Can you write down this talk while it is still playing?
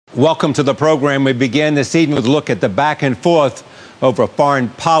Welcome to the program. We begin this evening with a look at the back and forth over foreign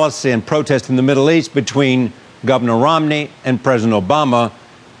policy and protest in the Middle East between Governor Romney and President Obama.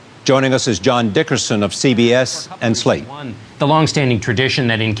 Joining us is John Dickerson of CBS and Slate. The longstanding tradition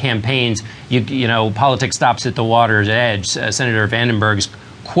that in campaigns, you know, politics stops at the water's edge. Senator Vandenberg's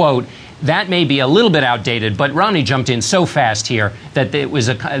quote, that may be a little bit outdated, but Romney jumped in so fast here that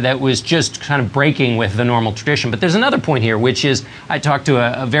that was just kind of breaking with the normal tradition. But there's another point here, which is I talked to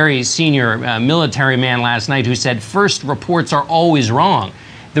a very senior military man last night who said first reports are always wrong.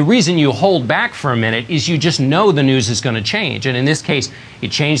 The reason you hold back for a minute is you just know the news is going to change. And in this case,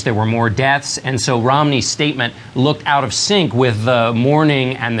 it changed. There were more deaths. And so Romney's statement looked out of sync with the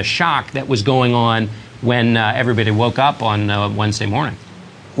mourning and the shock that was going on when everybody woke up on Wednesday morning.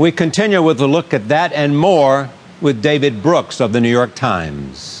 We continue with a look at that and more with David Brooks of the New York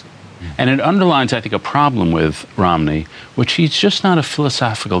Times. And it underlines, I think, a problem with Romney, which he's just not a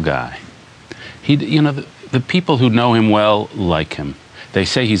philosophical guy. The people who know him well like him. They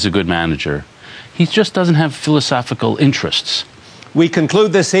say he's a good manager. He just doesn't have philosophical interests. We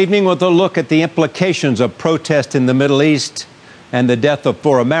conclude this evening with a look at the implications of protest in the Middle East and the death of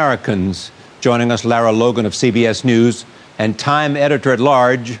 4 Americans. Joining us, Lara Logan of CBS News and Time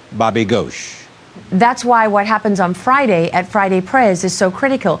editor-at-large, Bobby Ghosh. That's why what happens on Friday at Friday prayers is so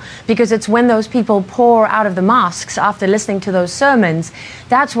critical, because it's when those people pour out of the mosques after listening to those sermons.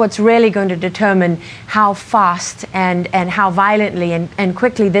 That's what's really going to determine how fast and how violently and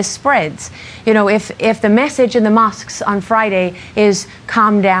quickly this spreads. You know, if the message in the mosques on Friday is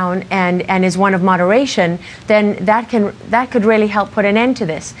calm down and is one of moderation, then that could really help put an end to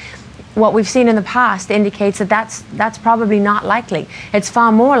this. What we've seen in the past indicates that that's probably not likely. It's far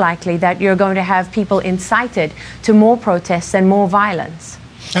more likely that you're going to have people incited to more protests and more violence.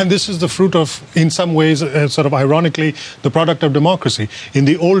 And this is the fruit of, in some ways, sort of ironically, the product of democracy. In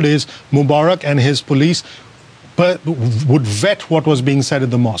the old days, Mubarak and his police would vet what was being said in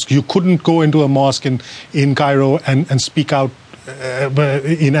the mosque. You couldn't go into a mosque in Cairo and speak out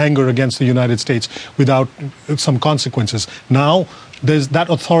in anger against the United States without some consequences. Now, that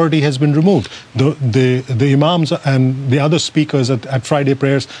authority has been removed. The imams and the other speakers at Friday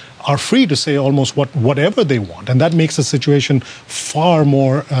prayers are free to say almost whatever they want, and that makes the situation far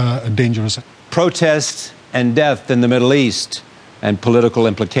more dangerous. Protests and death in the Middle East and political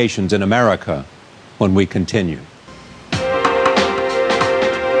implications in America when we continue.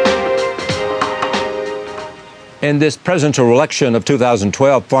 In this presidential election of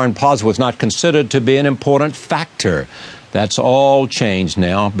 2012, foreign policy was not considered to be an important factor. That's all changed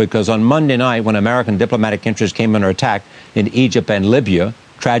now, because on Monday night, when American diplomatic interests came under attack in Egypt and Libya,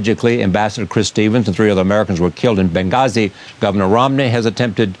 tragically, Ambassador Chris Stevens and 3 other Americans were killed in Benghazi. Governor Romney has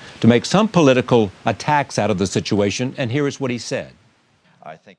attempted to make some political attacks out of the situation, and here is what he said. I think